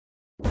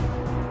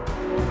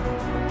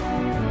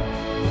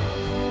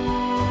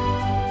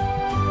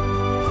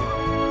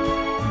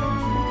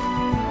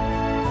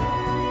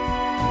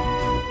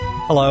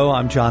Hello,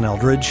 I'm John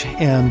Eldridge,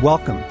 and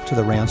welcome to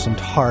the Ransomed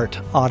Heart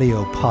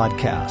audio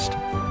podcast.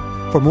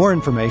 For more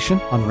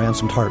information on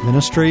Ransomed Heart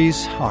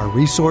Ministries, our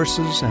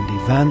resources and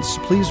events,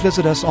 please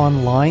visit us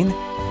online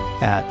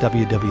at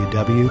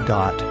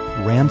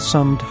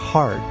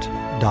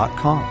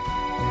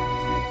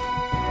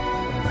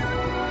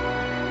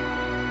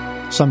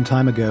www.ransomedheart.com. Some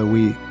time ago,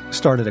 we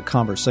started a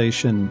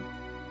conversation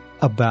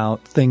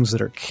about things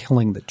that are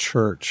killing the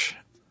church.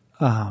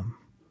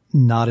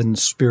 Not in the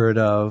spirit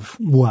of,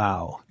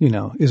 wow,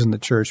 isn't the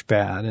church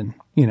bad? And,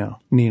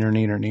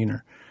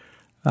 neener.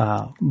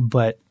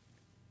 But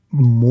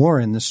more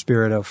in the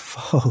spirit of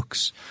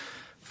folks,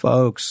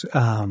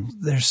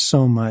 there's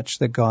so much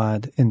that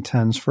God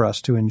intends for us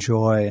to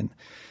enjoy.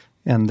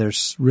 And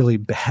there's really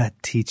bad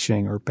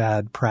teaching or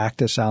bad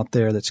practice out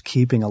there that's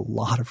keeping a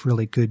lot of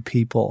really good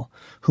people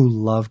who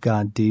love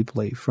God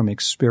deeply from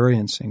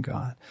experiencing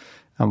God.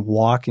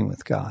 Walking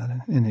with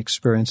God and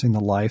experiencing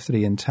the life that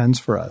He intends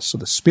for us. So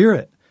the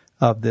spirit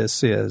of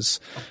this is,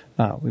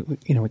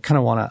 we kind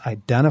of want to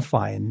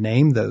identify and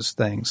name those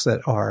things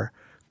that are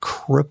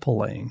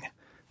crippling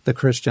the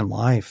Christian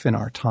life in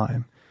our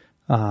time,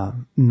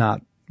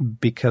 not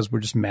because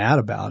we're just mad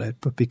about it,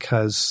 but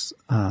because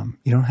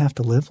you don't have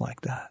to live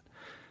like that.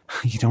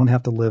 You don't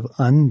have to live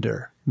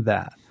under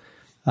that.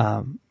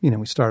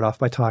 We start off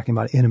by talking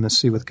about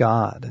intimacy with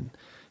God,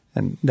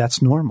 and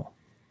that's normal.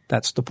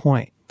 That's the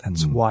point.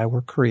 That's why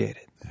we're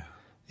created. Yeah.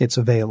 It's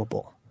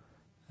available.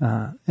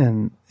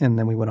 And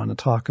then we went on to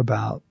talk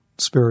about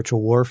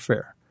spiritual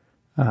warfare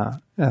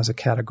as a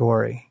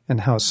category and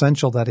how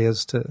essential that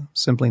is to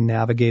simply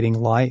navigating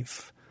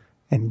life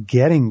and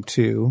getting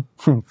to,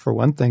 for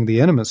one thing, the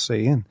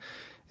intimacy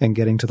and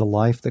getting to the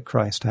life that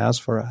Christ has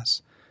for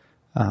us.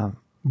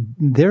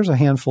 There's a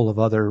handful of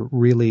other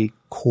really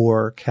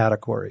core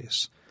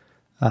categories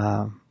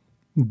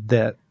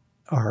that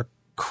are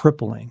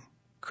crippling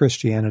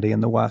Christianity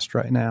in the West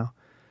right now.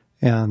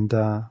 And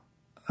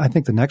I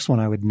think the next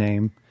one I would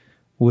name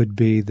would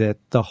be that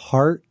the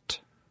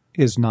heart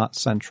is not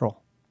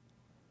central.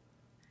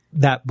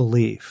 That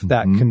belief,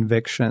 that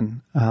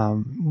conviction,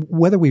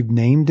 whether we've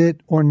named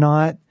it or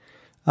not,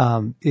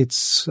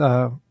 it's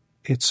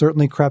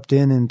certainly crept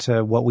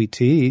into what we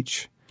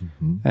teach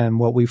and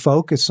what we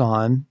focus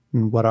on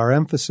and what our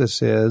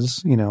emphasis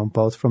is,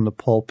 both from the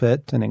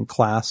pulpit and in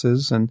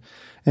classes and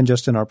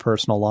just in our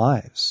personal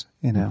lives,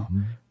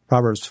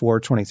 Proverbs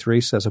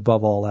 4:23 says,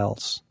 above all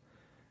else,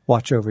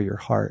 watch over your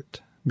heart,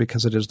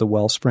 because it is the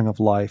wellspring of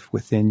life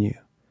within you.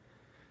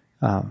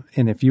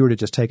 And if you were to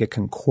just take a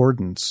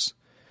concordance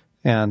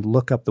and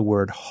look up the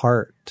word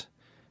heart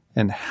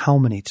and how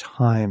many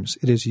times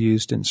it is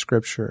used in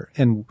Scripture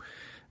and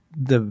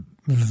the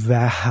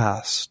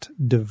vast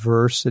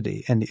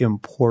diversity and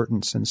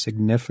importance and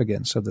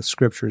significance of the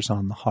Scriptures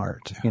on the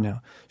heart,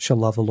 shall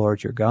love the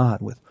Lord your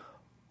God with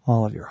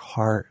all of your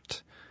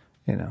heart.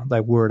 Thy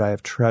word I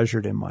have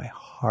treasured in my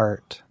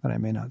heart, that I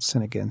may not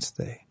sin against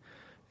thee.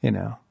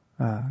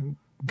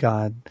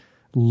 God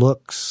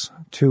looks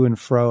to and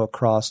fro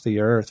across the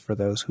earth for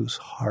those whose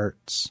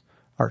hearts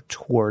are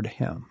toward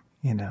Him.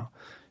 He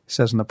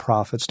says in the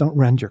prophets, don't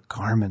rend your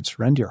garments,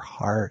 rend your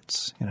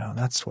hearts.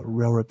 That's what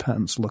real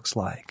repentance looks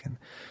like. And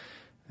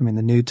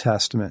the New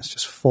Testament is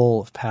just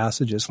full of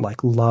passages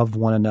like love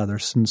one another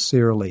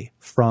sincerely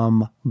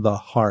from the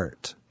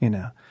heart,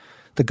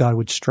 that God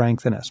would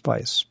strengthen us by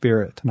His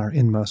Spirit in our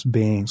inmost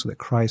being so that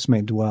Christ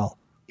may dwell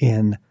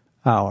in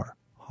our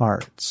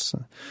hearts.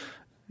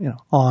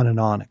 On and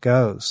on it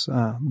goes.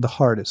 The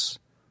heart is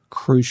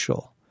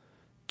crucial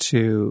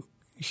to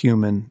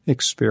human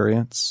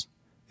experience.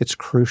 It's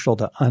crucial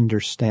to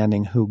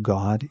understanding who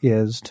God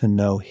is, to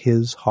know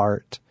His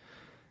heart.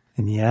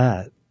 And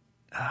yet,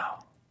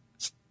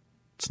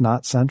 it's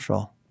not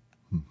central,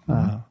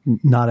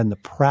 not in the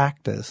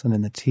practice and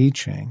in the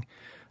teaching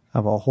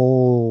of a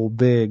whole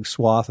big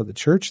swath of the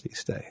church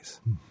these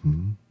days.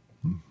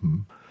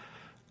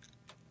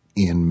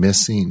 In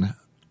missing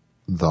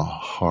the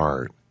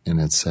heart in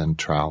its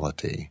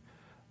centrality,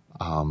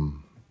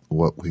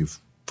 what we've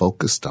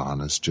focused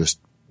on is just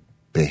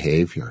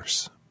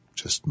behaviors,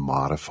 just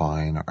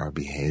modifying our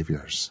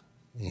behaviors.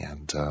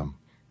 And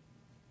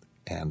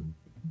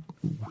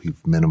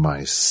we've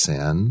minimized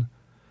sin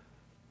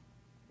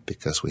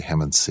because we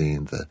haven't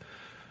seen the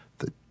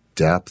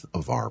depth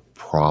of our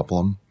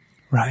problem.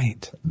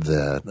 Right.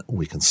 That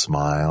we can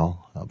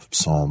smile.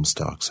 Psalms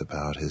talks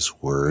about His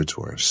words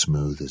were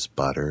smooth as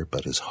butter,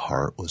 but His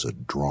heart was a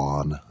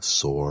drawn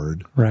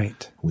sword.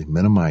 Right. We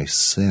minimize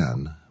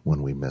sin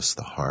when we miss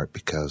the heart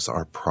because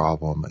our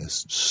problem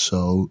is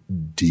so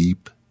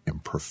deep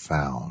and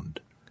profound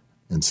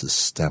and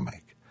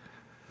systemic.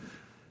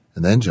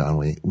 And then, John,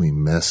 we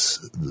miss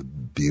the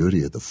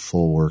beauty of the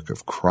full work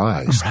of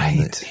Christ. Right.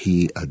 And that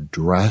He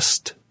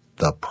addressed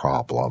the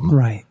problem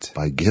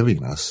by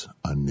giving us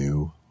a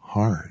new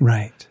heart.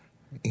 Right.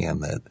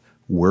 And that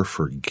we're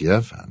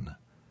forgiven,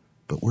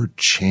 but we're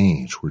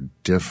changed, we're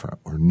different,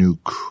 we're new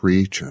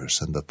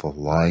creatures, and that the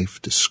life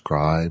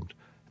described,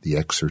 the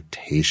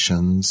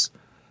exhortations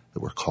that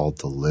we're called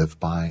to live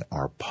by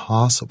are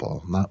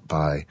possible, not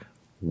by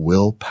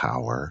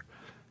willpower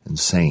and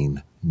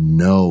saying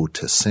no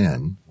to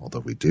sin, although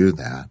we do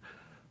that,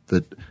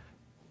 that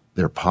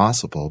they're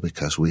possible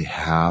because we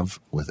have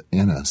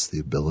within us the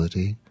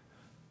ability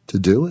to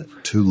do it,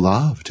 to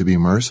love, to be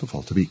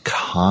merciful, to be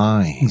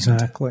kind.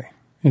 Exactly.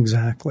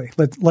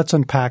 Let's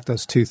unpack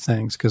those two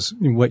things, because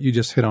what you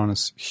just hit on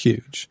is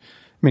huge.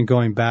 I mean,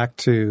 going back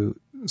to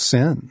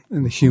sin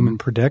and the human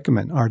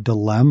predicament, our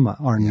dilemma,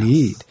 our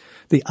need.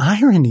 The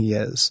irony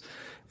is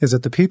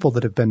that the people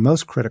that have been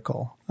most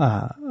critical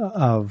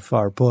of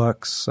our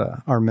books,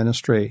 our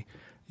ministry,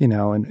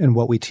 and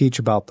what we teach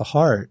about the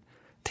heart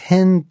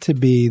tend to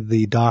be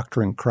the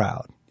doctrine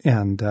crowd.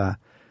 And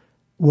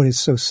what is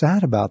so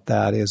sad about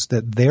that is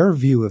that their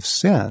view of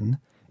sin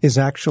is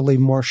actually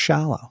more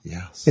shallow.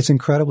 Yes. It's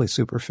incredibly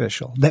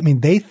superficial. I mean,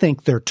 they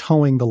think they're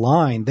towing the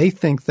line. They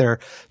think they're,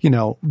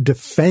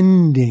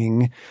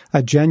 defending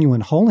a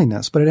genuine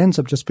holiness, but it ends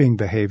up just being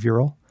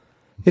behavioral.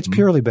 It's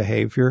purely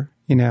behavior,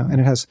 and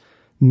it has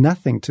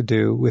nothing to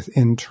do with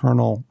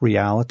internal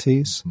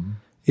realities,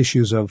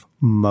 issues of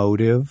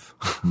motive,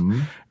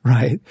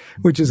 right?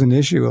 Which is an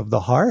issue of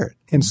the heart.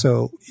 And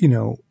so,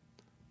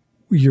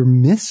 you're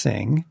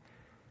missing,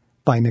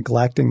 by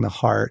neglecting the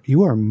heart,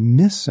 you are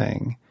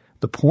missing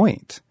the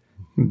point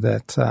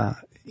that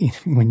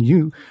when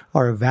you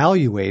are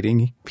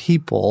evaluating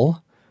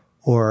people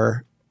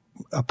or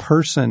a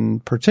person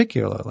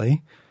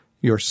particularly,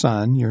 your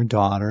son, your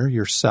daughter,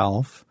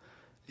 yourself,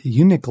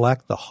 you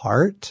neglect the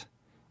heart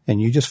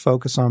and you just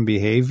focus on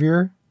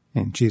behavior.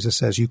 And Jesus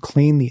says you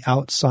clean the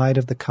outside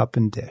of the cup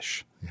and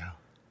dish. Yeah.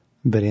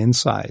 But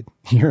inside,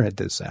 you're a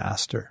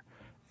disaster.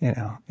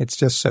 It's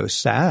just so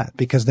sad,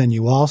 because then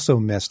you also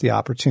miss the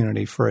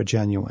opportunity for a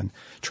genuine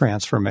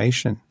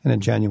transformation and a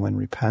genuine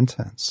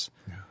repentance.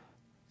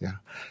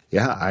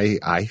 Yeah.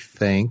 I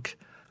think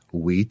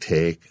we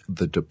take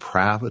the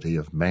depravity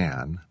of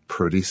man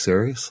pretty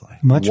seriously.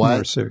 Much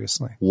more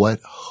seriously.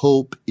 What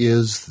hope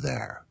is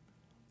there,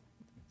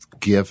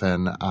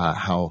 given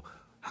how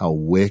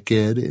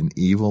wicked and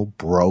evil,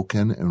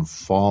 broken and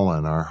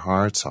fallen our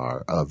hearts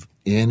are, of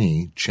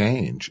any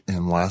change,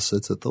 unless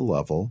it's at the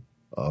level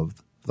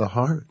of the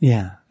heart.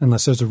 Yeah,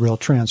 unless there's a real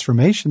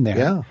transformation there.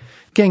 Yeah.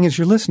 Gang, as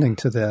you're listening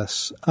to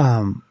this,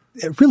 a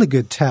really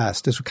good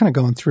test as we're kind of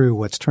going through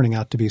what's turning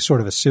out to be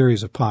sort of a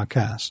series of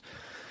podcasts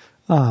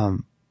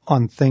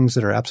on things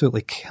that are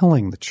absolutely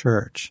killing the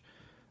church.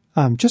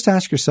 Just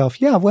ask yourself,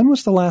 when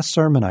was the last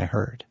sermon I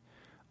heard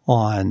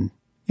on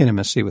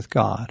intimacy with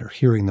God, or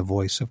hearing the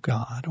voice of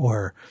God,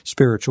 or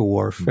spiritual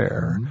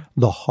warfare,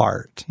 the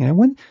heart?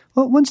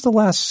 When's the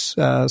last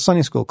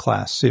Sunday school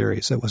class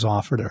series that was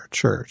offered at our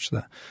church?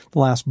 The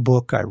last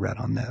book I read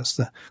on this,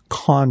 the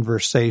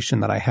conversation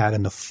that I had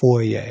in the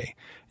foyer,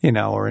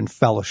 or in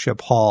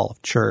fellowship hall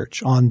of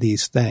church on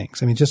these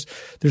things. I mean, just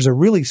there's a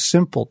really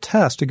simple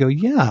test to go,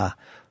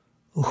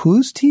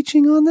 who's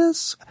teaching on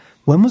this?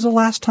 When was the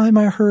last time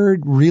I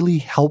heard really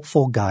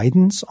helpful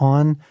guidance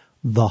on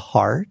the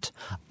heart,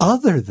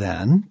 other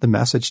than the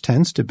message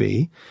tends to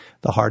be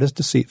the heart is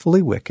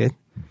deceitfully wicked,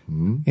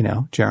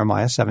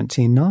 Jeremiah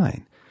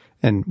 17:9.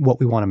 And what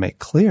we want to make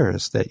clear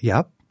is that,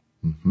 yep,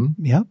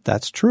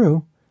 that's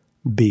true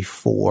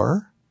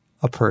before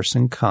a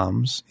person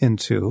comes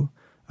into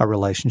a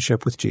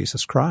relationship with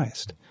Jesus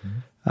Christ.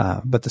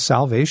 But the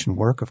salvation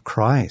work of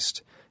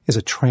Christ is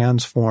a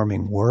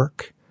transforming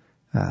work.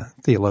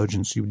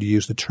 Theologians would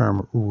use the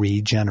term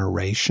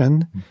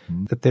regeneration,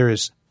 that there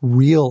is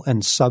real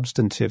and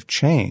substantive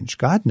change.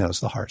 God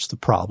knows the heart's the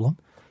problem.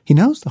 He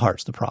knows the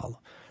heart's the problem,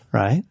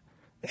 right?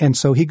 And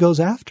so he goes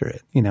after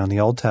it. In the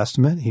Old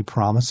Testament, he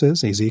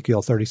promises,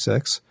 Ezekiel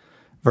 36,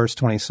 verse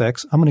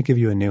 26, I'm going to give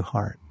you a new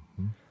heart.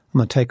 I'm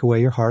going to take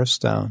away your heart of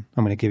stone.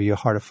 I'm going to give you a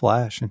heart of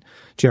flesh. And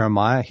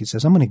Jeremiah, he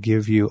says, I'm going to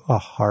give you a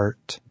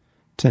heart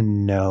to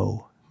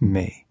know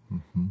me.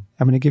 I'm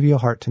going to give you a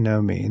heart to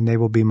know me, and they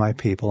will be my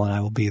people, and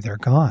I will be their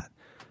God.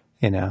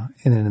 And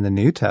then in the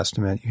New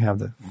Testament, you have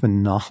the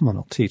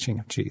phenomenal teaching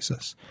of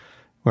Jesus,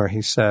 where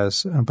he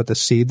says, but the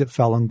seed that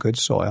fell on good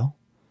soil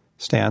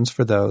stands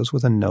for those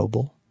with a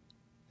noble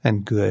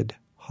and good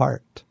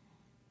heart.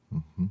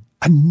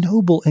 A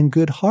noble and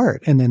good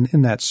heart. And then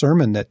in that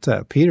sermon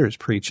that Peter is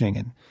preaching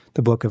in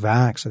the book of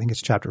Acts, I think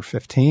it's chapter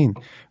 15,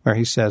 where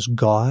he says,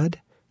 God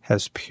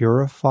has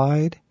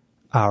purified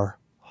our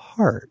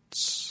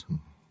hearts.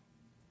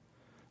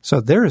 So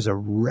there is a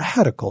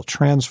radical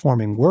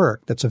transforming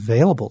work that's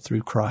available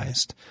through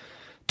Christ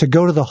to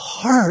go to the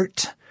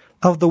heart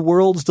of the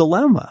world's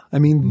dilemma. I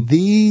mean,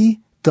 the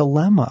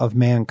dilemma of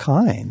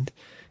mankind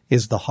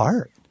is the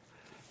heart.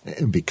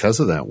 And because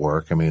of that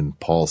work,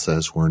 Paul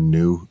says we're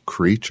new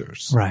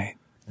creatures. Right.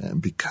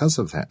 And because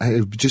of that,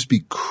 it would just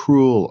be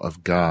cruel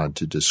of God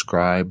to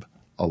describe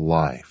a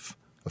life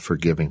of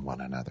forgiving one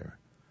another,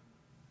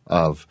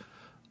 of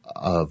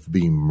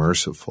being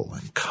merciful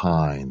and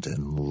kind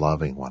and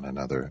loving one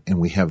another, and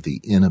we have the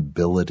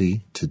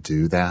inability to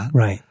do that.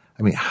 Right.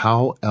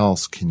 How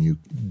else can you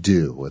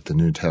do what the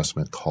New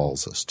Testament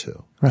calls us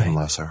to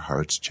unless our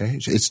hearts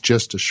change? It's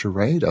just a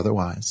charade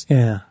otherwise.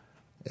 Yeah.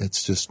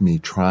 It's just me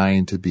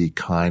trying to be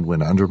kind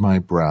when under my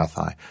breath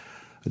I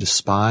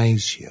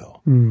despise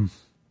you.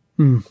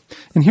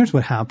 And here's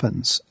what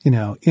happens,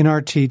 in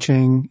our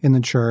teaching in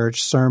the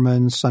church,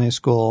 sermons, Sunday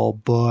school,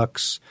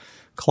 books,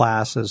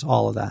 classes,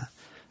 all of that,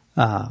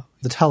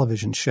 the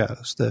television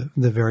shows, the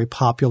very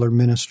popular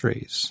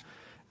ministries.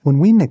 When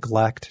we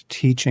neglect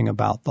teaching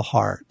about the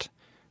heart,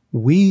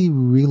 we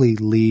really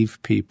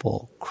leave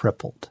people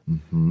crippled,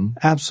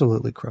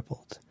 absolutely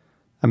crippled.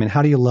 I mean,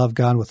 how do you love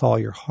God with all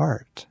your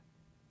heart?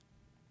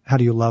 How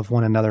do you love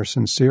one another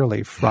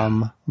sincerely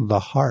from the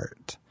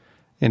heart?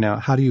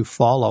 How do you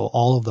follow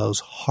all of those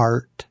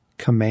heart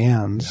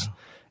commands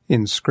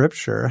in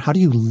Scripture? How do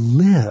you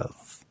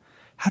live?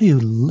 How do you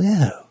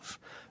live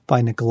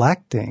by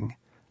neglecting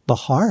the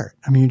heart?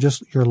 I mean,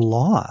 you're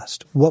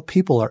lost. What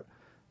people are,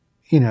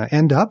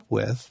 end up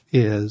with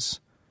is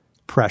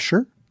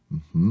pressure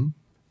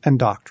and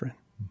doctrine.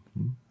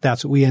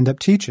 That's what we end up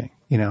teaching.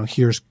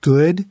 Here's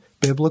good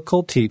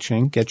biblical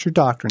teaching, get your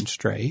doctrine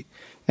straight,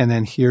 and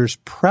then here's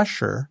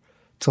pressure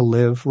to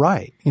live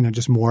right.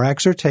 Just more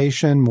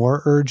exhortation,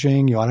 more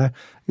urging.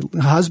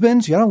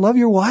 Husbands, you ought to love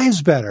your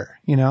wives better,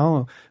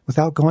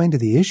 without going to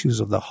the issues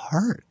of the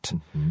heart.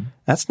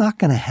 That's not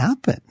going to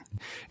happen.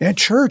 At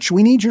church,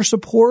 we need your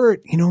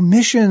support,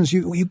 missions.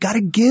 You've got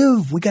to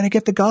give. We got to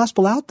get the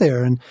gospel out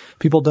there. And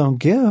people don't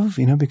give,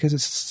 because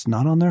it's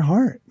not on their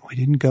heart. We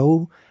didn't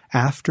go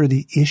after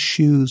the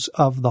issues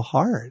of the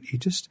heart.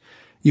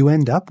 You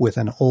end up with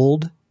an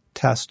Old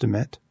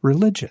Testament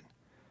religion,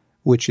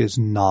 which is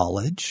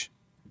knowledge,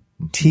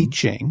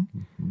 teaching,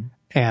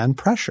 and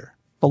pressure,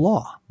 the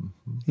law.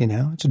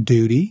 It's a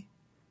duty,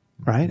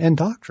 right? And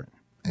doctrine.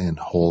 And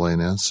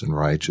holiness and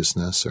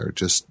righteousness are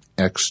just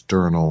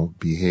external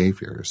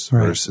behaviors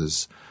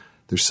versus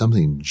there's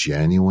something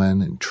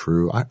genuine and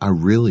true. I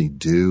really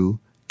do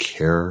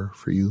care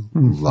for you,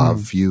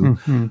 love you.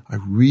 I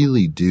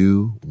really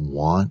do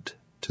want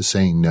to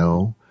say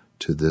no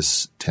to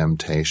this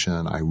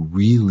temptation. I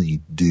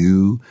really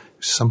do.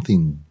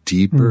 Something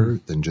deeper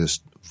than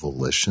just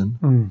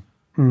volition.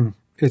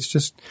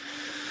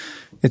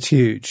 It's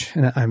huge.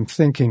 And I'm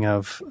thinking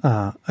of,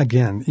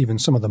 again, even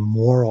some of the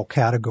moral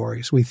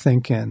categories we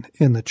think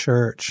in the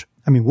church.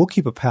 I mean, we'll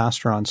keep a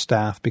pastor on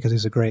staff because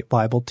he's a great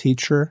Bible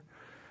teacher,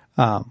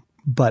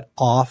 but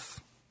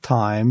off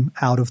time,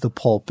 out of the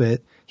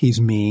pulpit, he's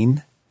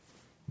mean,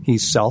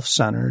 he's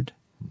self-centered,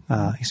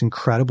 he's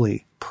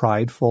incredibly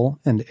prideful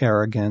and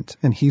arrogant,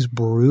 and he's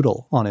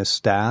brutal on his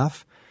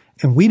staff.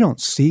 And we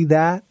don't see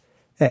that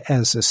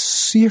as a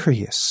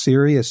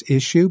serious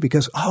issue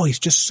because, he's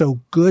just so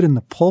good in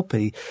the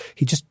pulpit.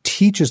 He just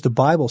teaches the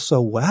Bible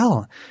so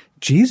well.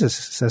 Jesus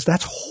says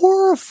that's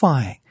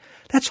horrifying.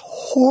 That's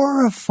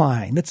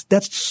horrifying.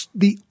 That's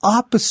the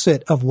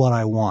opposite of what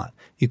I want.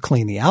 You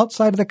clean the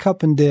outside of the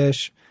cup and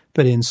dish,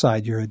 but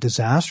inside you're a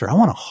disaster. I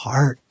want a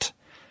heart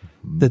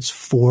that's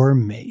for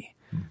me.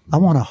 I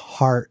want a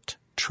heart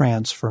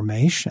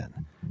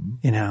transformation,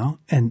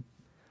 and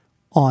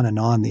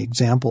on the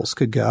examples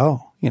could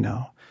go,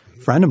 A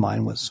friend of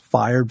mine was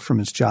fired from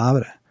his job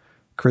at a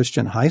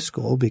Christian high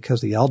school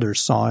because the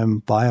elders saw him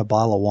buy a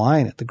bottle of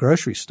wine at the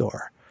grocery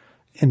store.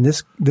 And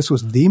this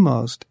was the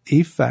most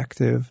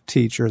effective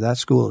teacher that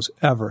school has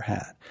ever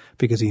had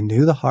because he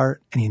knew the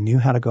heart and he knew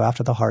how to go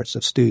after the hearts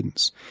of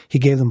students. He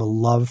gave them a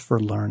love for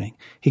learning.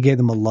 He gave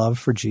them a love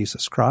for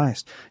Jesus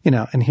Christ.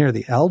 And here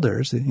the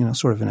elders,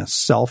 sort of in a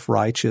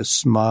self-righteous,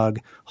 smug,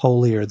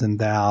 holier than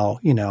thou,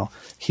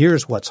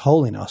 here's what's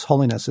holiness.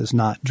 Holiness is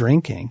not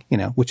drinking,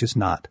 which is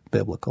not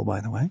biblical,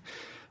 by the way.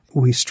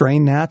 We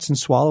strain gnats and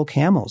swallow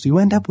camels. You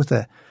end up with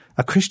a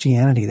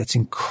Christianity that's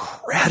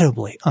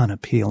incredibly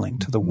unappealing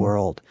to the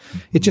world.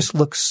 It just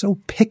looks so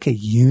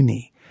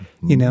pick-a-uni,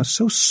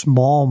 so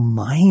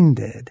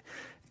small-minded,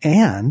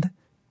 and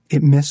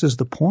it misses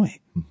the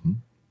point.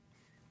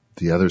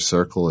 The other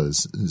circle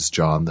is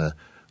John, the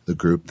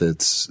group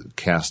that's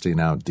casting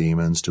out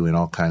demons, doing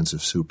all kinds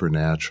of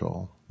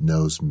supernatural,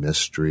 knows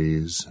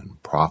mysteries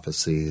and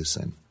prophecies,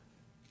 and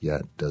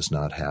yet does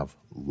not have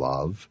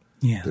love.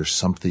 Yeah. There's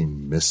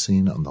something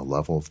missing on the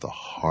level of the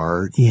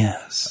heart.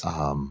 Yes.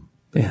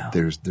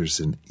 There's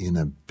an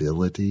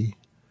inability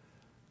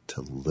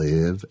to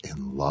live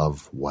and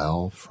love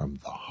well from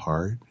the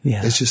heart.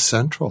 Yeah. It's just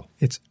central.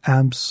 It's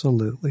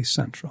absolutely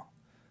central.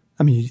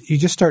 I mean, you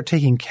just start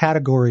taking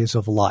categories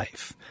of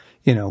life.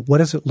 What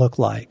does it look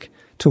like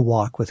to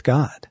walk with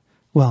God?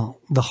 Well,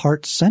 the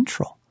heart's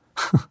central.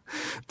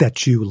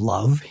 That you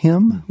love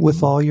him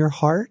with all your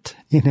heart,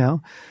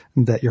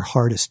 that your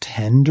heart is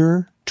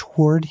tender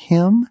toward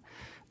him,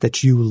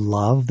 that you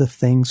love the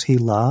things he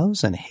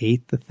loves and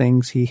hate the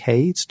things he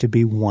hates, to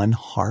be one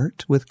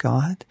heart with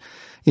God.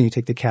 And you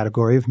take the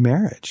category of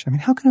marriage. I mean,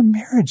 how can a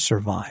marriage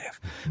survive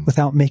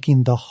without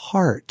making the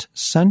heart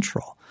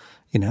central?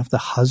 If the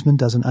husband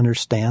doesn't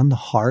understand the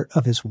heart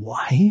of his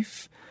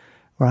wife,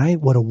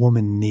 right? What a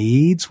woman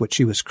needs, what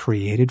she was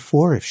created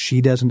for. If she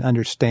doesn't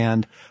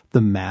understand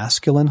the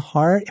masculine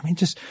heart, I mean,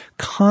 just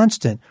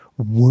constant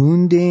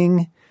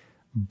wounding,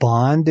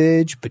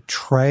 bondage,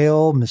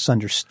 betrayal,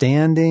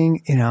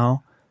 misunderstanding,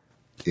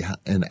 Yeah,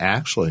 and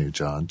actually,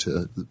 John,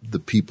 to the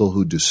people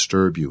who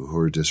disturb you, who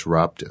are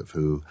disruptive,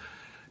 who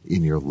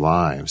in your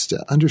lives,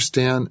 to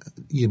understand,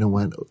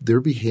 when their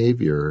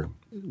behavior,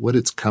 what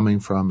it's coming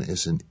from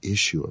is an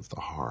issue of the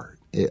heart.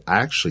 It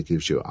actually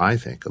gives you, I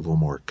think, a little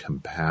more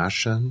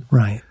compassion.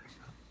 Right.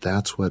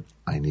 That's what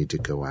I need to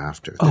go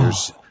after. Oh.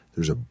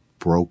 There's a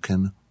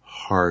broken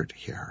heart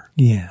here.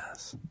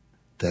 Yes.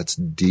 That's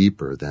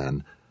deeper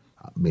than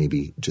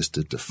maybe just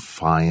a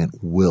defiant,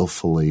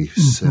 willfully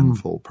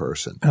sinful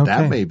person. Okay.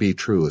 That may be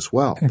true as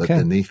well, but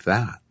beneath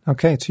that.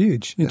 Okay, it's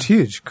huge. It's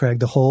huge, Craig.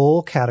 The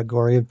whole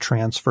category of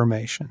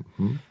transformation.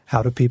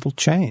 How do people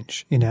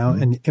change,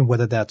 and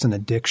whether that's an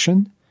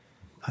addiction,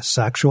 a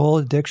sexual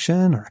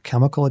addiction or a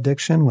chemical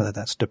addiction, whether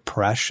that's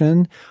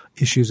depression,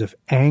 issues of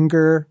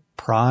anger,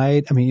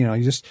 pride. I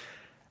mean,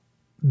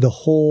 the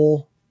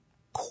whole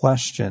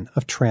question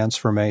of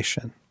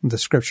transformation. The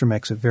scripture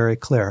makes it very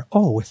clear.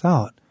 Oh,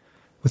 without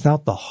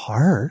the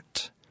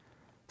heart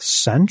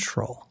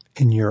central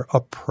in your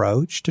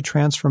approach to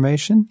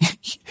transformation,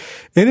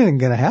 it isn't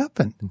going to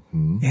happen.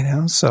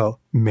 So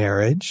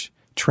marriage,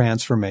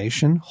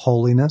 transformation,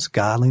 holiness,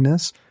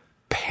 godliness,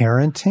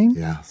 parenting.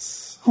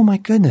 Yes. Oh my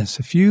goodness.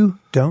 If you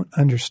don't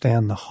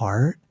understand the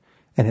heart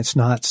and it's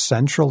not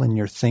central in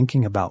your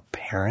thinking about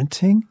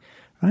parenting,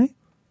 right?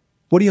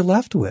 What are you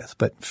left with?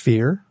 But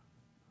fear,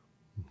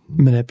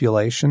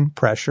 manipulation,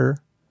 pressure,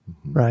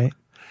 right?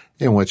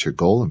 And what's your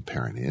goal in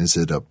parenting? Is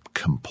it a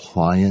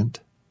compliant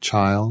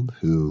child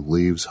who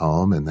leaves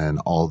home and then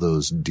all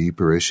those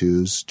deeper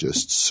issues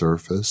just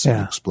surface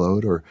and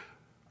explode? Or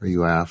are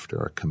you after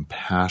a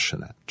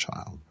compassionate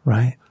child?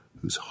 Right.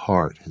 Whose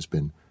heart has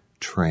been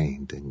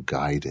trained and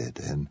guided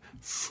and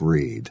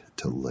freed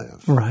to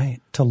live. Right.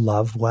 To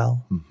love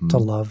well, to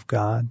love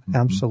God.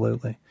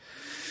 Absolutely.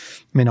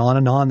 I mean, on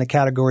and on the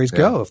categories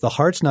go. If the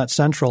heart's not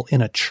central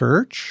in a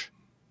church,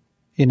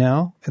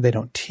 they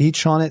don't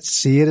teach on it,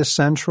 see it as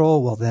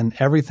central, well, then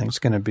everything's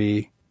going to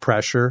be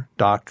pressure,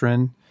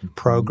 doctrine,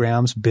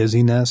 programs,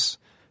 busyness,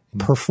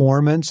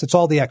 performance. It's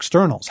all the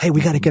externals. Hey,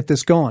 we got to get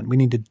this going. We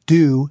need to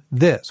do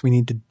this. We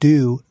need to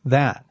do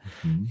that.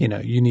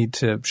 You need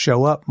to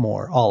show up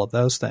more, all of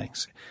those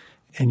things.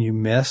 And you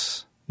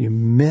miss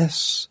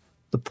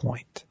the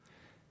point.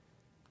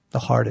 The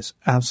heart is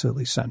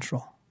absolutely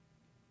central.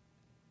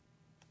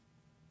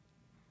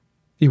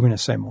 You were going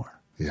to say more.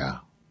 Yeah.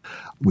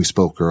 We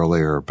spoke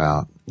earlier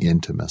about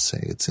intimacy.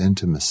 It's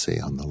intimacy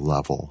on the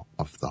level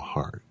of the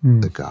heart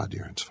that God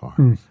yearns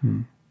for.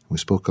 We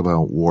spoke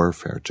about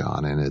warfare,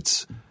 John, and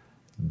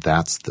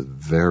that's the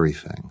very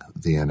thing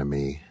the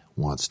enemy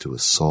wants to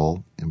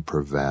assault and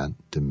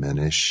prevent,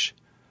 diminish,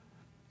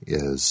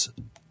 is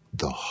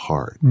the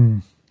heart,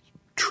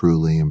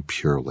 truly and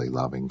purely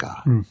loving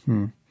God.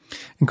 And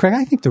Craig,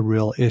 I think the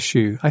real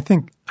issue, I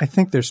think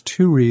there's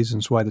two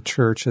reasons why the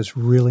church has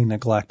really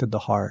neglected the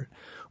heart.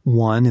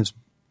 One is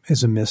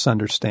a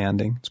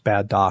misunderstanding. It's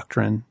bad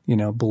doctrine,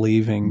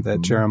 believing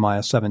that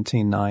Jeremiah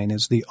 17:9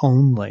 is the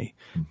only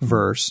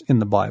verse in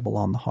the Bible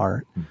on the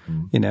heart,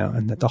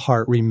 and that the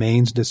heart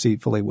remains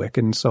deceitfully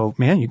wicked. And so,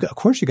 man, of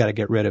course you got to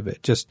get rid of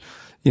it. Just,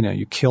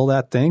 you kill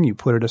that thing, you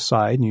put it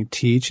aside, and you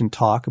teach and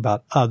talk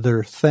about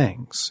other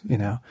things,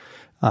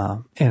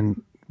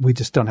 and we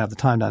just don't have the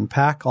time to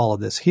unpack all of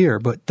this here,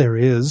 but there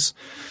is,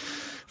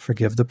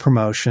 forgive the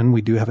promotion,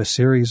 we do have a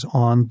series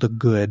on the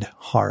good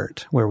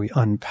heart where we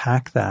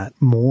unpack that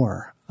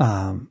more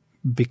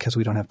because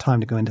we don't have time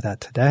to go into that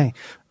today.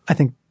 I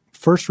think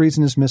first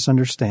reason is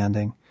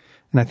misunderstanding,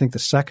 and I think the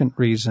second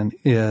reason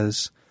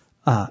is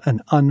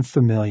an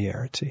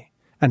unfamiliarity,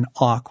 an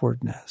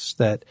awkwardness,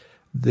 that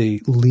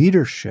the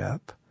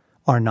leadership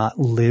are not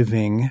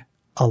living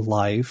a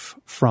life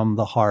from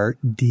the heart,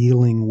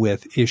 dealing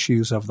with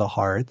issues of the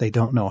heart. They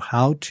don't know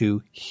how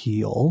to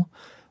heal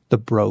the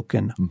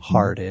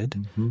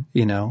broken-hearted,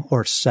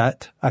 or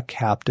set a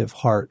captive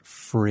heart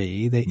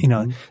free. They,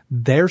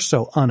 they're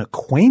so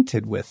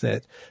unacquainted with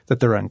it that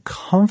they're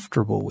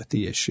uncomfortable with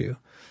the issue.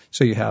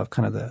 So you have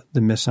kind of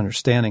the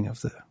misunderstanding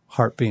of the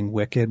heart being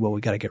wicked. Well,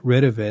 we got to get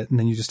rid of it, and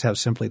then you just have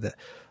simply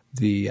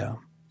the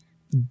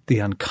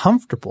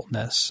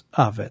uncomfortableness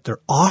of it.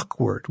 They're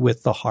awkward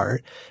with the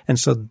heart, and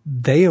so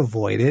they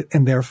avoid it,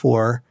 and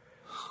therefore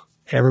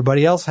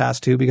everybody else has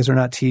to because they're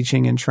not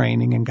teaching and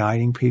training and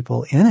guiding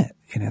people in it.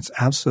 And it's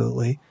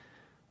absolutely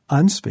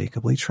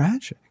unspeakably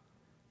tragic.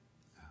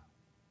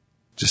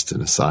 Just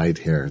an aside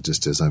here,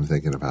 just as I'm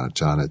thinking about it,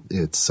 John,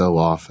 it's so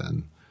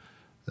often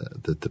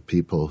that the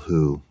people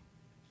who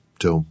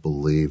don't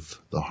believe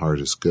the heart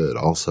is good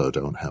also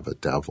don't have a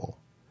devil.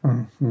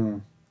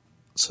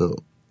 So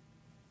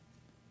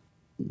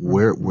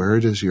where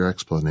does your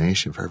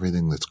explanation for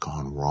everything that's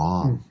gone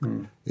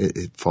wrong?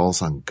 It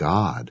falls on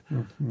God.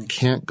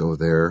 Can't go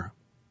there.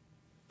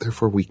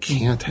 Therefore, we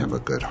can't have a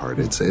good heart.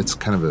 It's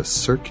kind of a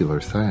circular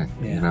thing.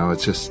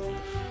 It's just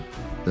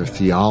their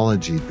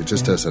theology that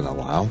just doesn't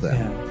allow that.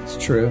 Yeah, it's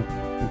true.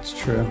 It's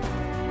true.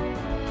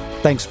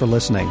 Thanks for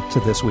listening to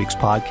this week's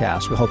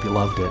podcast. We hope you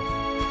loved it.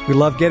 We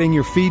love getting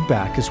your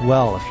feedback as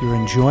well. If you're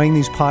enjoying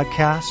these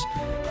podcasts,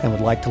 and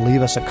would like to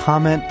leave us a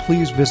comment,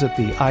 please visit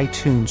the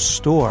iTunes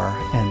Store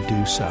and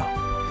do so.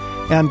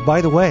 And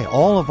by the way,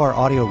 all of our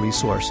audio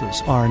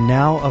resources are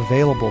now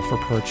available for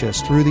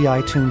purchase through the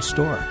iTunes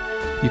Store.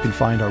 You can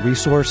find our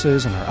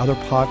resources and our other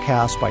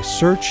podcasts by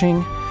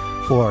searching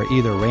for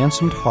either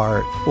Ransomed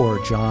Heart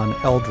or John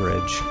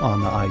Eldredge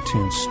on the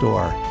iTunes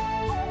Store.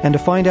 And to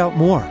find out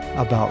more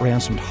about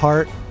Ransomed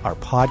Heart, our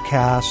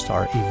podcast,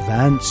 our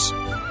events,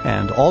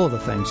 and all of the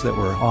things that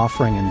we're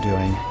offering and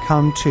doing,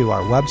 come to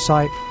our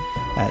website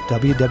at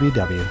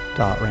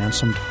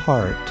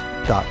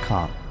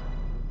www.ransomedheart.com.